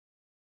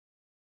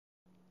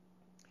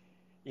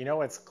You know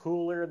what's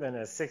cooler than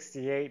a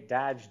 68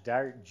 Dodge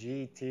Dart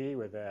GT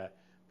with a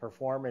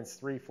performance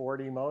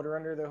 340 motor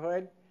under the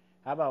hood?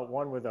 How about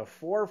one with a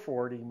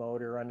 440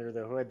 motor under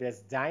the hood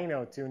that's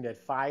dyno tuned at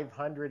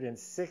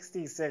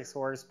 566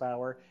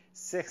 horsepower,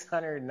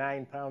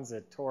 609 pounds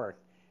of torque?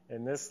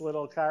 And this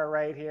little car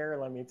right here,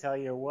 let me tell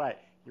you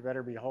what, you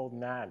better be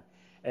holding on.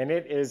 And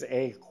it is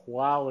a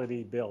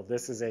quality build.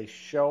 This is a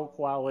show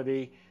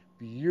quality,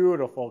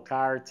 beautiful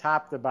car,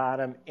 top to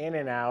bottom, in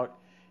and out.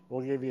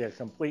 We'll give you a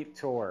complete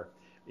tour.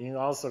 You can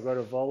also go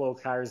to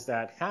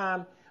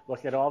volocars.com,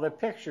 look at all the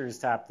pictures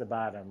top to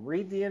bottom,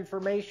 read the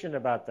information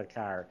about the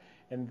car,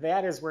 and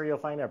that is where you'll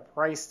find a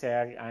price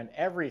tag on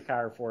every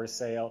car for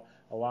sale,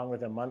 along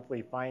with a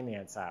monthly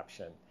finance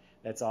option.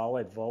 That's all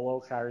at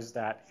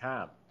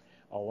volocars.com,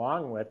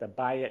 along with a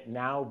Buy It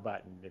Now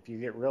button. If you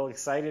get real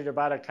excited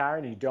about a car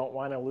and you don't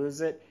want to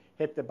lose it,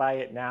 hit the Buy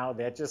It Now.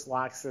 That just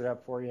locks it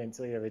up for you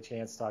until you have a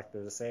chance to talk to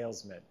the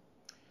salesman.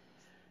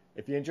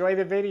 If you enjoy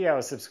the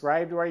video,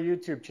 subscribe to our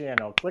YouTube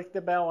channel, click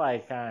the bell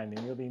icon, and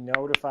you'll be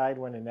notified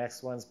when the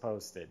next one's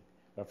posted.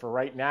 But for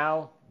right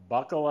now,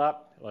 buckle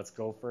up. Let's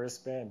go for a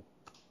spin.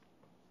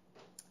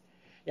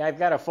 Yeah, I've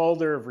got a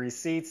folder of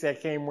receipts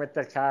that came with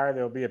the car.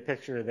 There'll be a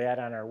picture of that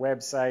on our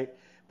website.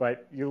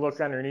 But you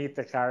look underneath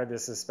the car, the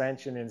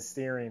suspension and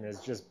steering is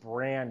just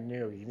brand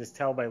new. You can just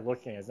tell by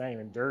looking. It's not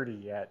even dirty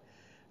yet.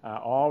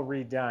 All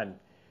redone.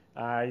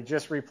 I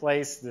just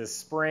replaced the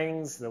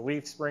springs, the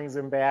leaf springs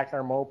in back,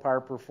 our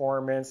Mopar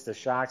Performance. The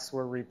shocks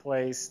were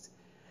replaced.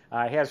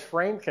 It has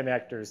frame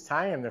connectors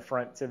tying the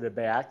front to the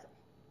back.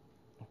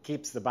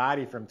 Keeps the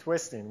body from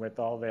twisting with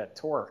all that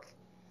torque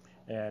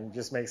and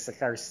just makes the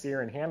car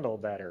steer and handle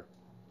better.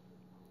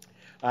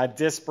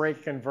 Disc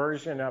brake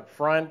conversion up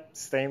front,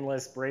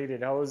 stainless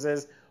braided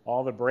hoses.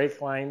 All the brake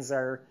lines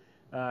are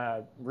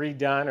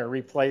redone, or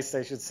replaced,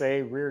 I should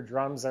say. Rear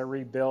drums are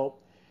rebuilt.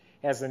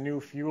 Has a new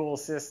fuel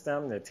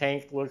system. The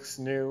tank looks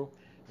new.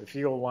 The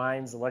fuel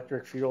lines,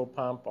 electric fuel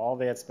pump, all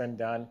that's been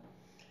done.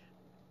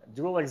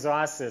 Dual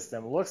exhaust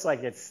system. Looks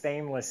like it's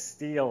stainless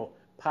steel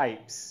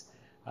pipes.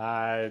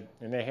 And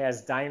it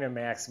has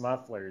Dynamax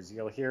mufflers.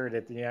 You'll hear it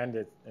at the end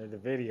of the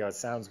video. It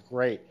sounds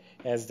great.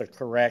 It has the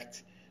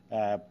correct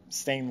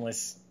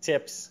stainless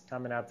tips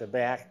coming out the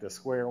back, the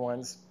square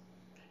ones.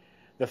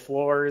 The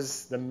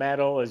floors, the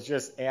metal is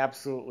just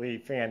absolutely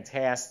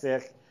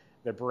fantastic.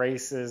 The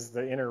braces,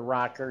 the inner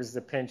rockers,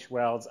 the pinch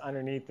welds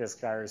underneath this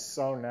car is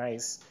so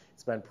nice.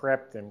 It's been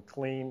prepped and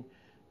cleaned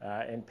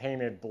and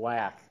painted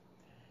black.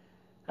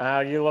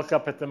 You look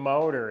up at the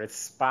motor, it's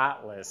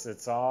spotless.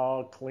 It's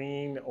all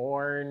clean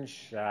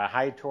orange,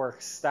 high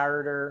torque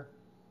starter.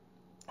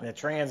 The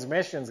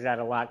transmission's got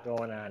a lot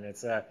going on.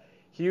 It's a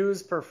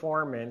Hughes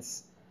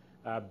Performance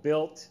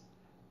built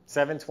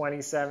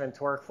 727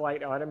 torque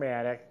flight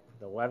automatic,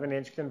 the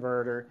 11-inch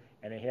converter,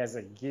 and it has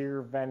a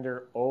gear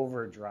vendor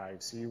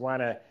overdrive. So you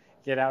want to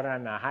get out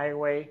on the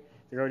highway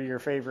to go to your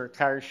favorite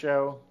car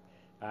show,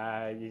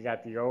 you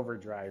got the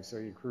overdrive, so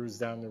you cruise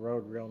down the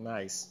road real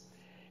nice.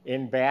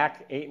 In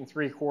back, 8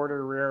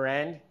 3/4 rear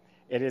end.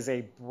 It is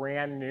a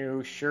brand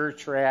new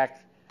SureTrack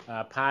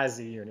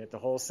posi unit. The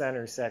whole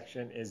center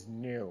section is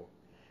new.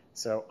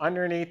 So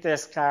underneath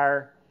this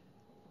car,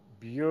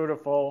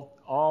 beautiful,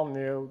 all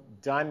new,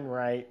 done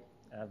right,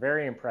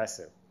 very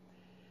impressive.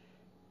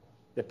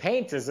 The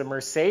paint is a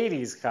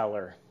Mercedes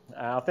color.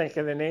 I'll think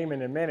of the name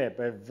in a minute,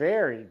 but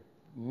very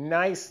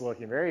nice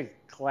looking, very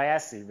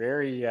classy,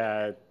 very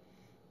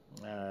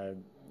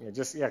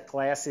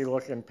classy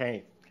looking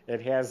paint.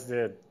 It has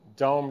the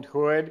domed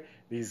hood.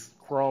 These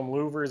chrome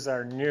louvers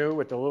are new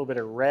with a little bit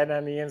of red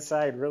on the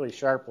inside, really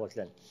sharp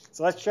looking.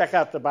 So let's check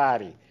out the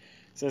body.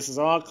 So this is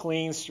all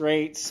clean,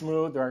 straight,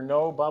 smooth. There are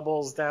no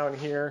bubbles down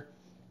here.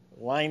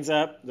 Lines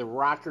up. The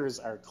rockers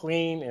are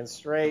clean and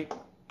straight.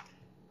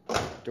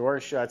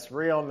 Door shuts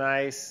real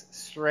nice,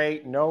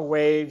 straight, no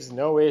waves,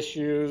 no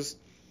issues.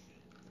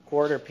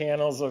 Quarter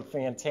panels look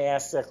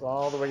fantastic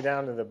all the way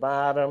down to the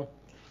bottom.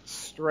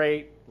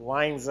 Straight,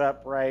 lines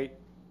up right.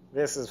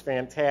 This is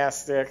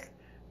fantastic.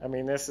 I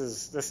mean, this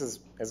is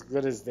as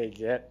good as they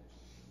get.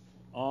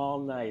 All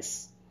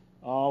nice,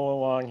 all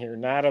along here.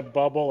 Not a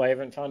bubble. I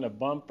haven't found a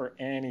bump or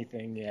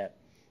anything yet.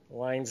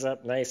 Lines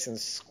up nice and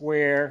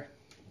square.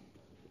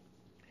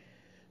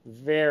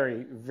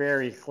 Very,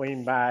 very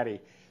clean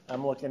body.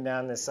 I'm looking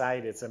down the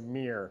side, it's a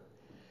mirror.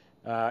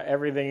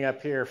 Everything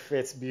up here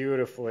fits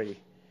beautifully.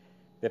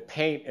 The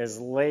paint is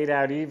laid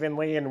out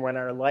evenly, and when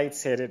our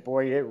lights hit it,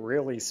 boy, it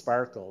really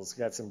sparkles.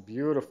 Got some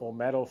beautiful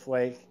metal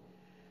flake.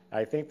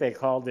 I think they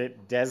called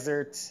it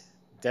desert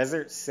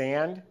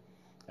sand.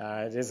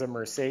 It is a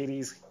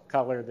Mercedes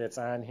color that's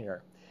on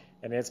here.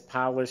 And it's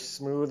polished,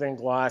 smooth and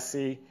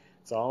glossy.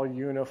 It's all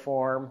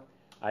uniform.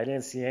 I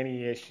didn't see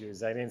any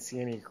issues. I didn't see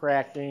any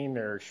cracking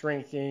or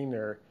shrinking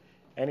or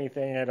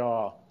anything at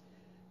all.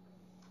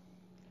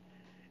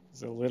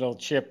 There's a little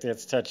chip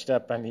that's touched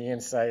up on the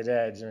inside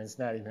edge, and it's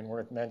not even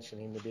worth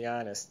mentioning, to be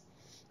honest.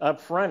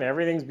 Up front,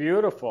 everything's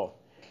beautiful.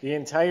 The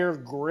entire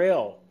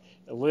grille,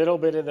 a little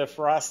bit of the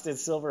frosted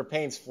silver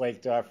paint's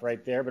flaked off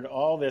right there, but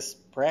all this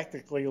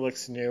practically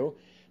looks new.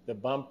 the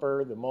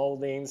bumper, the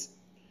moldings,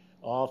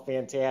 all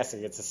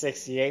fantastic. It's a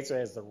 68, so it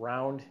has the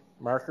round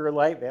marker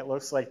light. That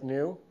looks like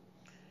new.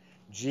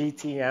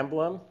 GT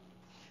emblem.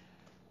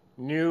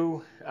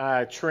 New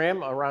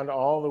trim around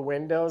all the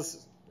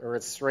windows, or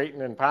it's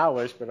straightened and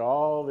polished, but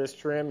all this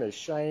trim is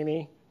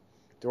shiny.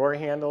 Door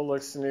handle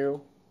looks new.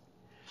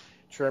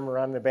 Trim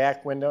around the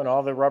back window, and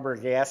all the rubber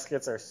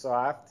gaskets are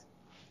soft.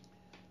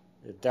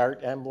 The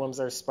dart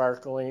emblems are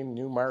sparkling.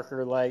 New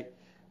marker light.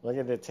 Look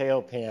at the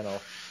tail panel.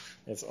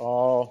 It's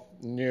all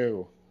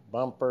new.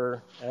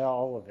 Bumper,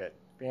 all of it.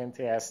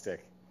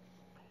 Fantastic.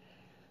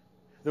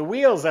 The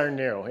wheels are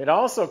new. It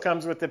also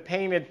comes with the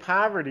painted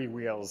poverty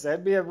wheels.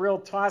 That'd be a real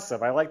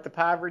toss-up. I like the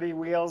poverty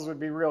wheels. Would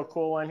be real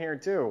cool on here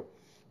too.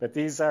 But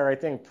these are, I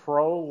think,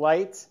 Pro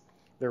Light.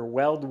 They're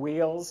weld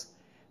wheels.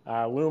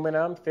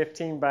 Aluminum,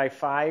 15 by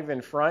 5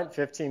 in front,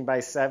 15 by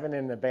 7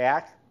 in the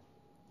back.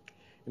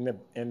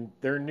 And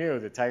they're new,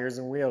 the tires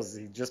and wheels.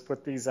 You just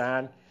put these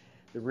on.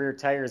 The rear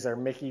tires are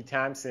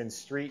Thompson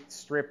Street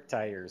strip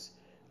tires.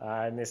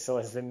 And this still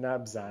has the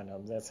nubs on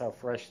them. That's how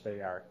fresh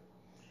they are.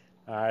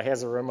 It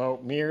has a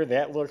remote mirror.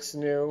 That looks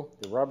new.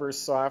 The rubber's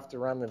soft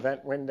around the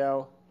vent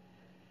window.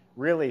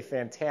 Really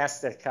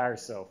fantastic car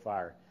so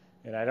far.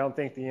 And I don't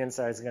think the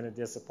inside is going to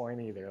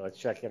disappoint either. Let's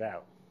check it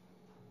out.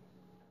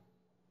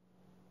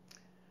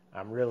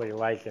 I'm really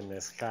liking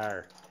this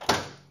car.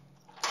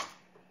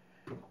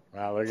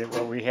 Wow, look at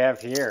what we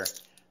have here.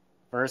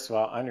 First of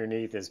all,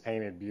 underneath is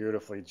painted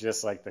beautifully,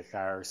 just like the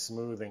car.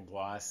 Smooth and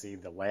glossy.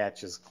 The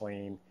latch is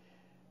clean.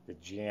 The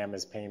jamb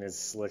is painted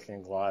slick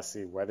and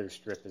glossy. Weather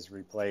strip is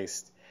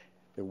replaced.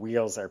 The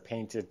wheels are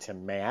painted to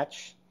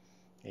match.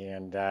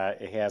 And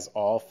it has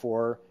all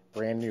 4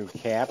 brand new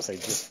caps. I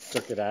just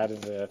took it out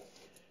of the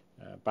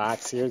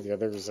box here. The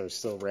others are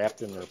still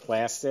wrapped in their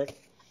plastic.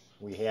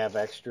 We have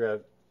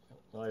extra,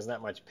 well, there's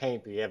not much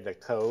paint, but you have the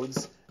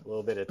codes, a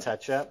little bit of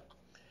touch-up.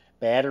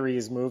 Battery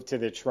is moved to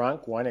the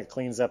trunk. One, it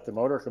cleans up the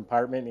motor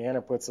compartment, and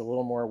it puts a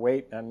little more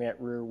weight on that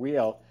rear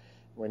wheel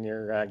when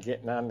you're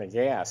getting on the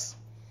gas.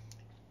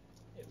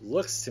 It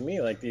looks to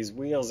me like these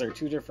wheels are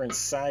 2 different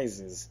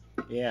sizes.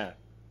 Yeah,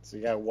 so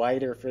you got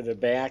wider for the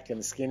back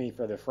and skinny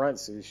for the front,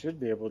 so you should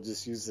be able to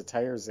just use the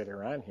tires that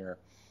are on here.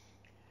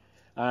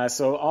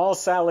 So all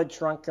solid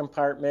trunk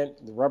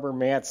compartment. The rubber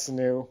mat's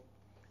new.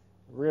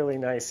 Really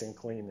nice and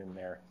clean in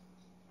there.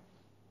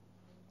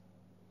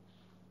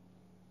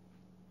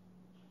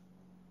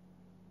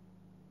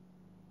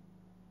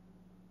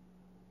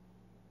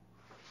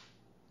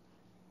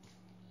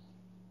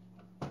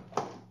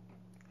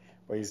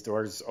 These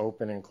doors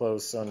open and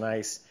close so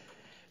nice.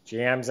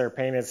 Jambs are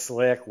painted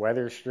slick.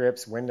 Weather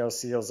strips, window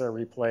seals are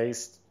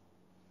replaced.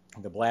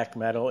 The black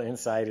metal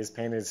inside is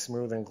painted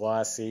smooth and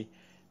glossy.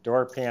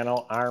 Door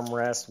panel,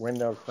 armrest,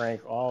 window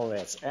crank, all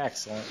that's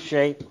excellent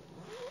shape.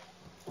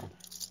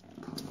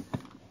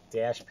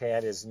 Dash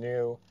pad is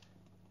new.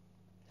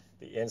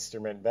 The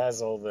instrument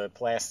bezel, the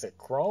plastic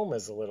chrome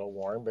is a little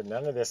worn, but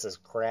none of this is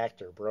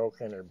cracked or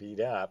broken or beat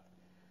up.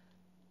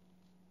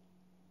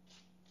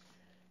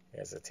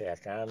 Has a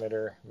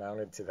tachometer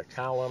mounted to the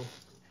column.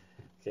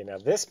 Okay, now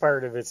this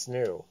part of it's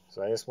new,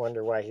 so I just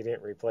wonder why he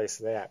didn't replace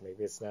that.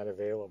 Maybe it's not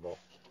available.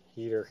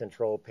 Heater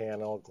control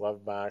panel,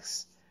 glove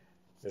box.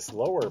 This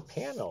lower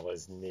panel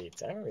is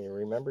neat. I don't even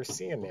remember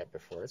seeing that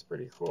before. It's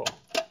pretty cool.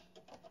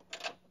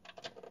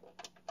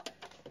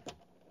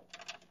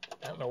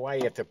 I don't know why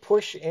you have to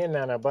push in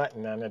on a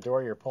button on the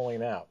door you're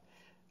pulling out.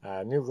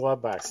 New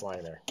glove box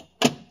liner.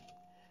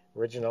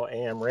 Original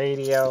AM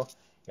radio.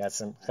 Got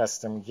some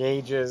custom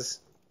gauges.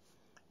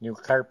 New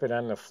carpet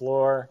on the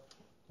floor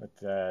with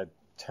the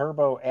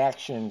turbo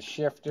action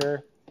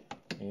shifter.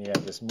 And you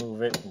just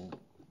move it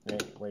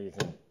and where you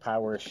can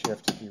power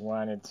shift if you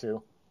wanted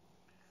to.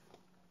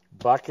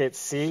 Bucket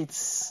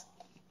seats.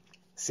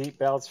 Seat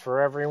belts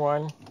for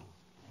everyone.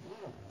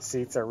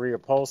 Seats are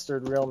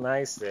reupholstered real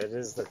nice. That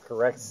is the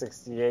correct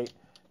 68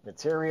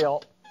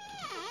 material.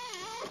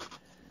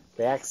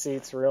 Back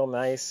seats real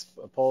nice,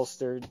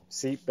 upholstered.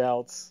 Seat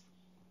belts.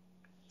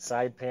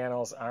 Side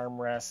panels,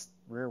 armrest,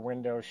 rear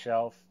window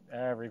shelf.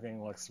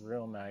 Everything looks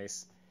real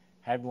nice.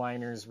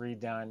 Headliners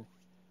redone.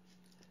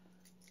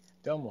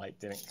 Dome light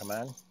didn't come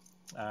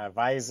on.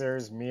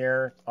 Visors,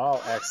 mirror,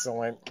 all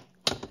excellent.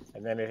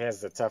 And then it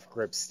has the tough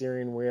grip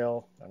steering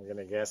wheel. I'm going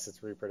to guess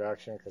it's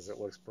reproduction because it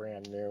looks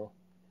brand new.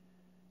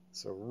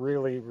 So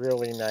really,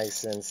 really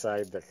nice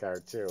inside the car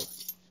too.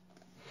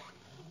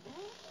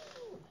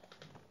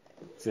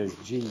 It says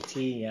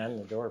GT on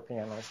the door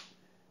panels.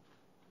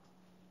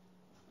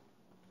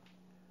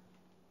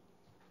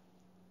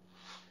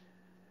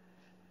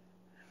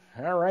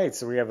 All right,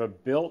 so we have a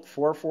built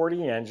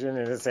 440 engine,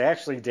 and it's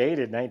actually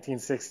dated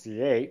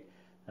 1968,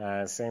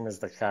 same as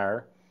the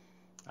car.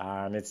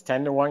 It's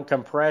 10-to-1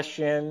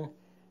 compression.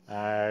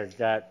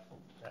 Got,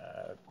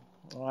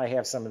 well, I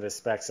have some of the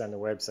specs on the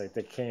website.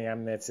 The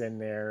cam that's in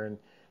there, and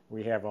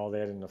we have all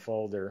that in the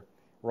folder.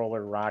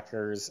 Roller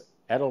rockers,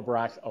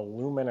 Edelbrock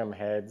aluminum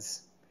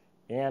heads,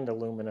 and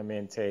aluminum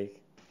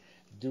intake.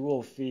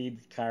 Dual feed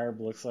carb,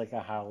 looks like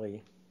a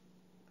Holly.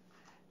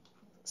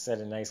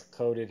 set of nice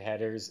coated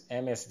headers,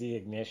 MSD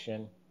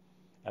ignition.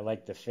 I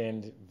like the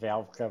finned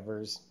valve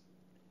covers.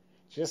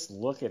 Just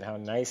look at how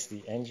nice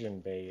the engine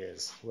bay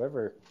is.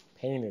 Whoever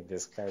painted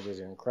this car did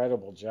an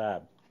incredible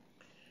job.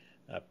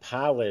 A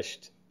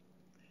polished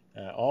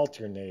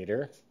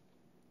alternator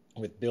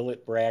with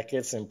billet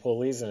brackets and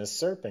pulleys and a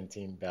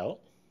serpentine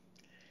belt.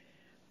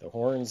 The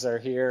horns are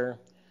here.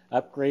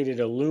 Upgraded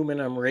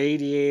aluminum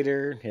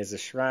radiator, has a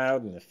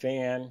shroud and a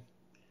fan.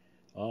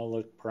 All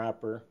look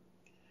proper.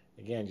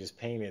 Again, just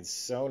painted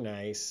so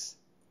nice.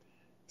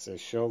 It's a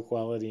show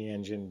quality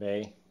engine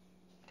bay.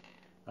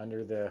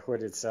 Under the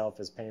hood itself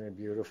is painted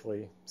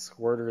beautifully.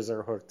 Squirters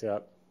are hooked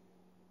up.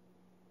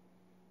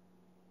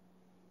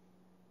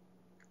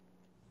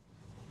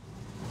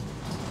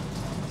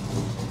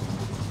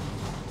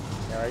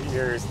 Now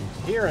you're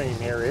hearing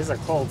here is a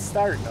cold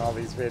start in all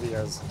these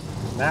videos.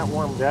 Not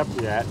warmed up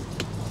yet.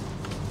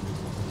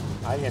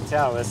 I can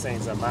tell this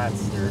thing's a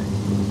monster.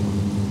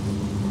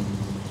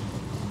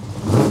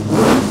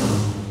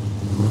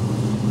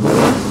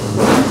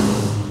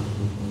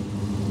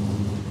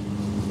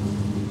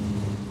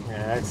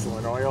 Yeah,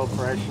 excellent oil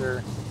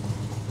pressure.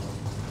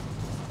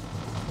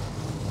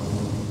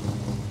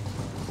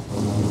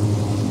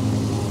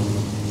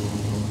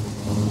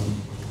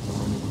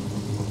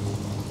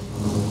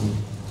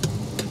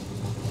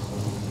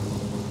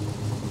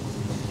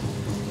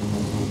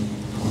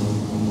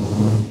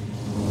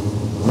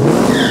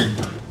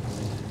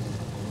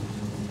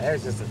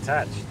 There's just a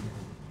touch.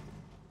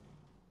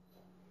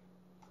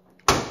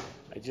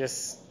 I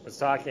just was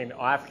talking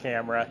off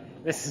camera.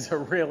 This is a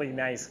really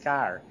nice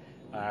car.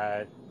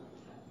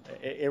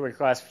 It would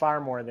cost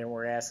far more than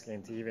we're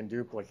asking to even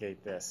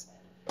duplicate this.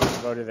 You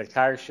go to the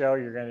car show,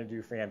 you're going to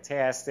do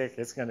fantastic.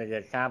 It's going to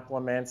get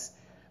compliments.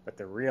 But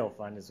the real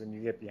fun is when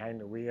you get behind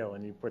the wheel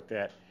and you put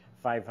that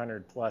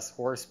 500 plus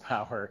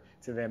horsepower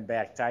to them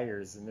back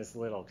tires in this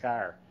little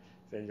car.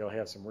 So you'll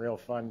have some real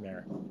fun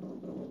there.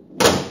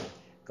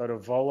 Go to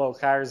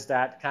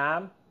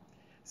volocars.com.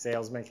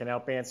 Salesmen can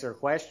help answer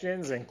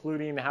questions,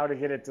 including how to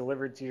get it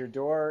delivered to your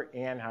door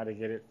and how to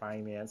get it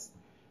financed.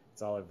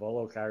 It's all at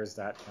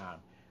volocars.com.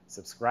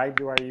 Subscribe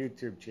to our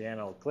YouTube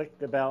channel. Click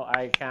the bell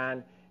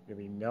icon. You'll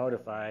be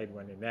notified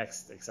when the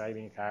next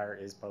exciting car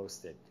is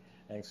posted.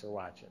 Thanks for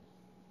watching.